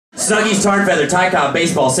Snuggies, Tarn Feather, Tie Cobb,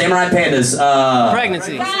 Baseball, Samurai, Pandas,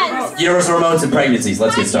 Pregnancies. Universal Remotes, and Pregnancies.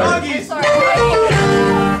 Let's get started.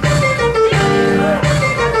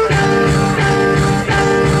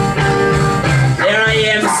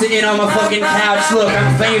 Sitting on my fucking couch. Look,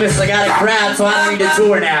 I'm famous, I got a crowd, so I don't need a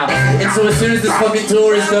tour now. And so as soon as this fucking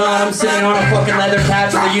tour is done, I'm sitting on a fucking leather couch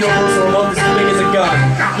with a universal remote that's as big as a gun.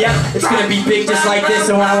 Yep, it's gonna be big just like this,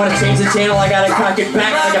 and when I wanna change the channel, I gotta cock it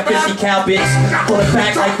back like a 50 cal bitch. Pull it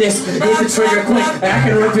back like this, hit the trigger quick, and I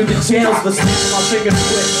can run through the channels with the sleep of my fingers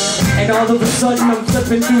quick. And all of a sudden, I'm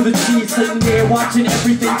flipping through the cheese, sitting there watching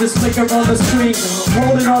everything just flicker on the screen.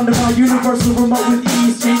 Holding on to my universal remote with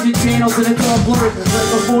ease, changing channels, and it's all blurred right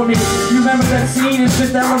before me. You remember that scene in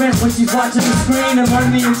Fifth Element when she's watching the screen and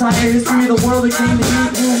learning the entire history of the world that came to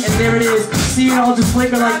me? And there it is, seeing it all just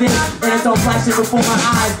flicker like this, and it's all flashing before my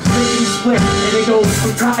eyes, making me split, and it goes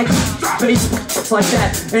from tie to baseball, it's like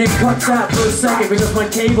that, and it cuts out for a second because my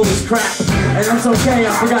cable is crap. And that's okay,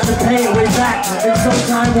 I forgot to pay it way back, and so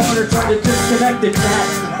Time Warner tried to disconnect it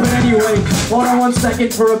back. But anyway, hold on 1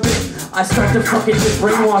 second for a bit. I start to fucking get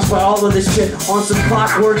brainwashed by all of this shit on some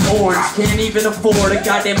Clockwork Orange. Can't even afford a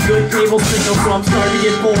goddamn good cable signal, so I'm starting to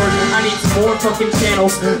get bored. I need some more fucking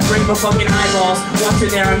channels. Break my fucking eyeballs.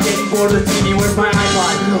 Watching there, I'm getting bored of the TV. Where's my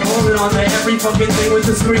iPod? Holding on to every fucking thing with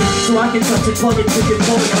the screen, so I can touch it, plug it, pick it,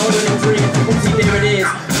 pull it, hold it, and dream. And see, there it is.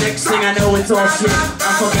 Next thing I know, it's all shit.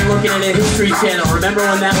 I'm fucking looking at a History Channel. Remember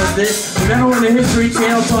when that was this? Remember when the History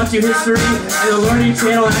Channel taught you history, and the Learning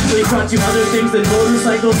Channel actually taught you other things than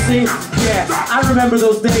motorcycles see? Yeah, I remember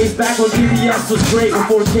those days back when PBS was great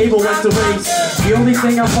before cable went to waste. The only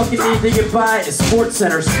thing I fucking need to get by is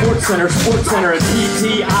SportsCenter, SportsCenter, SportsCenter, and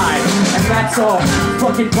PTI. And that's all.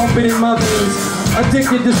 Fucking pumping in my veins.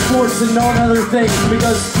 Addicted to sports and all other things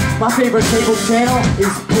because my favorite cable channel is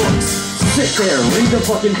books. Sit there, read the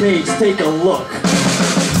fucking page, take a look.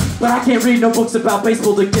 But I can't read no books about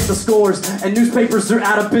baseball to get the scores, and newspapers are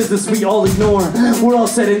out of business, we all ignore. We're all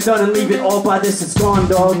said and done and leave it all by this, it's gone,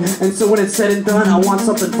 dog. And so when it's said and done, I want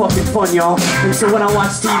something fucking fun, y'all. And so when I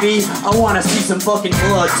watch TV, I wanna see some fucking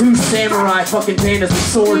blood. 2 samurai fucking pandas with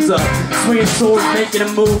swords up, swinging swords, making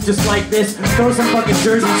a move just like this. Throw some fucking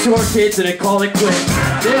Jersey Shore kids and then call it quits.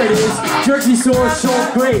 There it is, Jersey Shore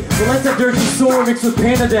sure great, but let's have Jersey Shore mixed with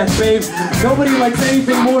panda death, babe. Nobody likes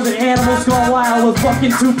anything more than animals gone wild with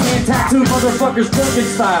fucking 2 tattooed motherfuckers drunken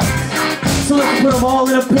style. So let's put them all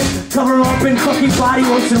in a pit, cover them up in fucking body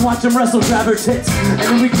lotion, watch them wrestle, grab her tits. And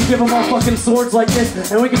then we can give them all fucking swords like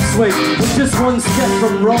this, and we can swing with just 1 step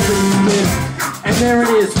from Roman kid. And there it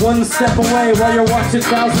is, 1 step away while you're watching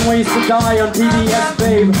 1,000 Ways to Die on PBS,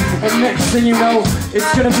 babe. And next thing you know,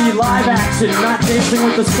 it's gonna be live action, not Dancing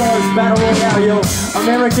with the Stars, Battle Royale, yo.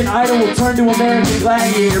 American Idol will turn to American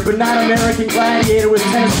Gladiator, but not American Gladiator with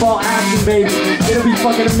tennis ball action, baby. It'll be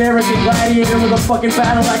fucking American Gladiator with a fucking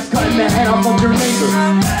battle axe cutting the head off of your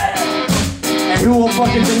neighbor. And who will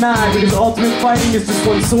fucking deny, because ultimate fighting is just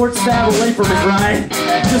 1 sword stab away from it, right?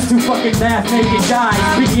 Just 2 fucking half-naked guys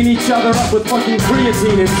beating each other up with fucking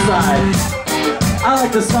creatine inside. I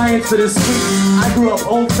like the science that is sweet. I grew up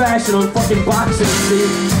old-fashioned on fucking boxing, see?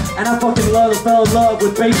 And I fucking fell in love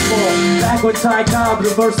with baseball. Back when Ty Cobb, the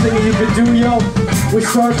first thing you could do, yo, was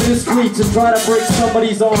sharpen his cleats and try to break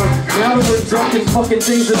somebody's arm. Now that we're injecting fucking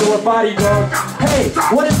things into our body, dog. Hey,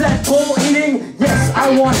 what is that bull eating? Yes,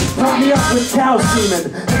 I want it. Pump me up with cow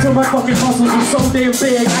semen until my fucking muscles are so damn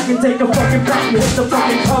big I can take a fucking bat and hit the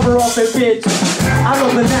fucking cover off that bitch. I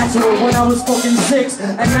love the natural when I was fucking 6,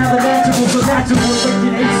 and now the natural's so natural with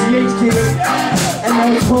fucking HGH kids. And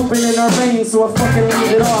now it's pumping in our veins, so I fucking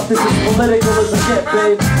leave it off. This is political as I get,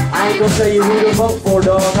 babe. I ain't gonna tell you who to vote for,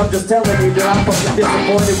 dog. I'm just telling you that I'm fucking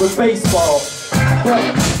disappointed with baseball. But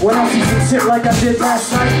when I see some shit like I did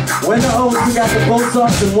last night, when the O's got the both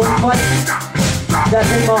off in 1 fight, that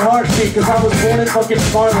made my heart beat, cause I was born in fucking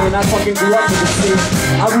Farley and I fucking grew up in the sea.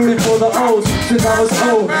 I rooted for the O's since I was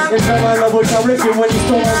old, and fell in love with Ricky when he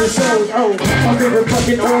stole all the shows. Oh, my favorite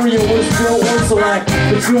fucking Oreo was Joe Orsolak,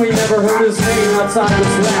 but you ain't never heard his name outside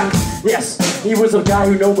this rap. Yes, he was a guy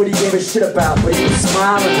who nobody gave a shit about, but he was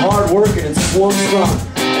smiling, hard working, and swung strong.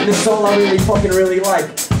 And it's all I really like.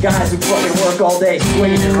 Guys who fucking work all day,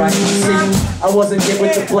 swinging it right. See, I wasn't hit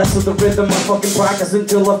with the bless of the rhythm I fucking practice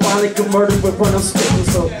until I finally converted with what I'm spitting.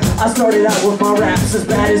 So I started out with my raps as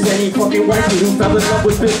bad as any fucking wacky who fell in love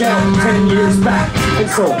with Big L 10 years back. And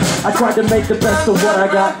so I tried to make the best of what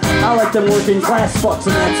I got. I like them working class fucks,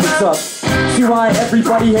 and that's what's up. See why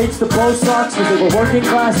everybody hates the Bo Sox? Cause they were working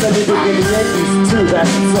class and they did in the Yankees too, that's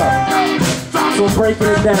what's up. So I'm breaking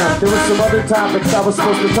it down. There were some other topics I was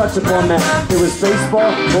supposed to touch upon that. There was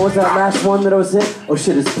baseball. What was that last one that I was hit? Oh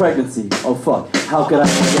shit, it's pregnancy. Oh fuck, how could I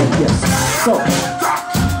forget? Yes. So,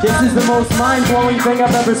 this is the most mind-blowing thing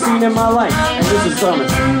I've ever seen in my life. And this is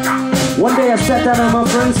Thomas. One day I sat down on my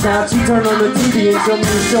friend's couch, he turned on the TV and showed me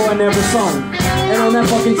a show I never saw. And on that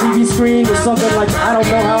fucking TV screen was something like, I don't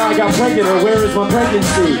know how I got pregnant or where is my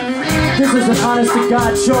pregnancy. This is an honest to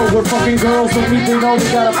God show where fucking girls don't need to know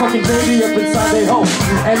they got a fucking baby up inside their home.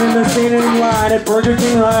 And then they're standing in line at Burger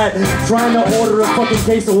King Hut trying to order a fucking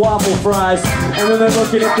case of waffle fries. And then they're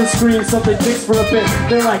looking at the screen, something fixed for a bit.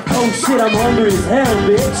 They're like, oh shit, I'm hungry as hell,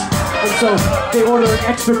 bitch. And so they order an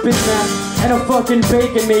extra Big Mac and a fucking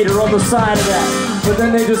Baconator on the side of that. But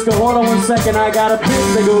then they just go, hold on 1 second, I gotta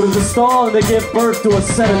piss. They go to the stall and they give birth to a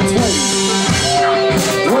set of twins.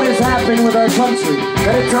 What has happened with our country?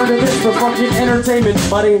 That it turned to this for fucking entertainment,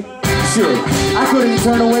 buddy? Shit, I couldn't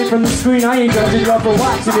turn away from the screen. I ain't judging you for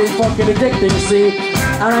watching it, fucking addicting, see?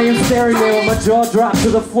 And I am staring there with my jaw dropped to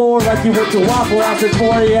the floor like you went to Waffle House at 4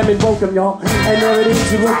 a.m. in Bochum, y'all. And there it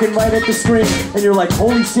is, you're looking right at the screen, and you're like,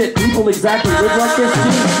 holy shit, people exactly live like this?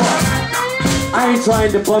 Fuck. I ain't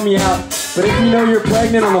trying to bum you out, but if you know you're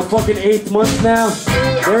pregnant on the fucking 8th month now,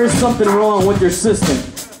 there is something wrong with your system.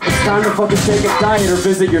 It's time to fucking take a diet or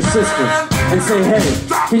visit your sister and say, hey,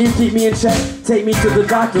 can you keep me in check? Take me to the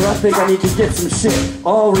doctor, I think I need to get some shit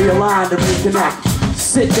all realigned and reconnect.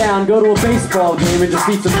 Sit down, go to a baseball game and just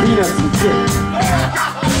eat some peanuts and shit.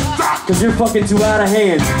 Cause you're fucking too out of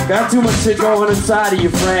hand. Got too much shit going inside of you,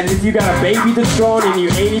 friend. If you got a baby that's growing and you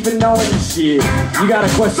ain't even knowing shit, you gotta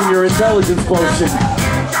question your intelligence quotient.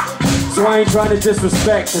 So I ain't trying to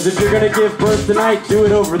disrespect, cause if you're gonna give birth tonight, do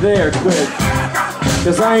it over there, quick.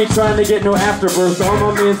 Cause I ain't trying to get no afterbirth on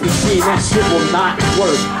my man's machine, that shit will not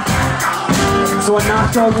work. So I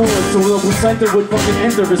knocked on wood so the placenta would fucking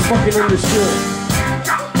enter is fucking understood.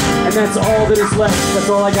 And that's all that is left, that's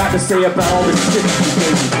all I got to say about all this shit you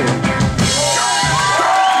gave me.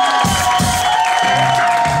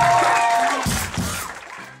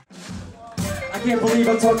 I can't believe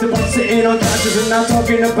I talked about sitting on couches and not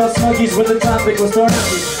talking about snuggies when the topic was starting.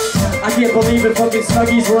 I can't believe it, fucking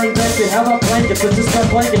snuggies were invented. How about blankets? Let's just got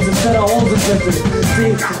blankets instead of holes invented.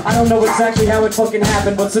 See, I don't know exactly how it fucking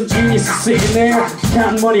happened, but some genius is sitting there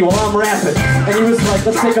counting money while I'm rapping. And he was like,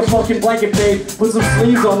 let's take a fucking blanket, babe, put some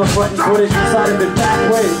sleeves on the front and put it inside of it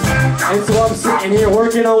back way. And so I'm sitting here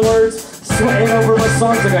working on words, sweating over my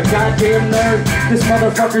songs like a goddamn nerd. This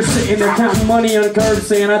motherfucker's sitting there counting money on curves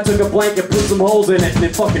saying I took a blanket, put some holes in it, and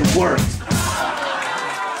it fucking worked.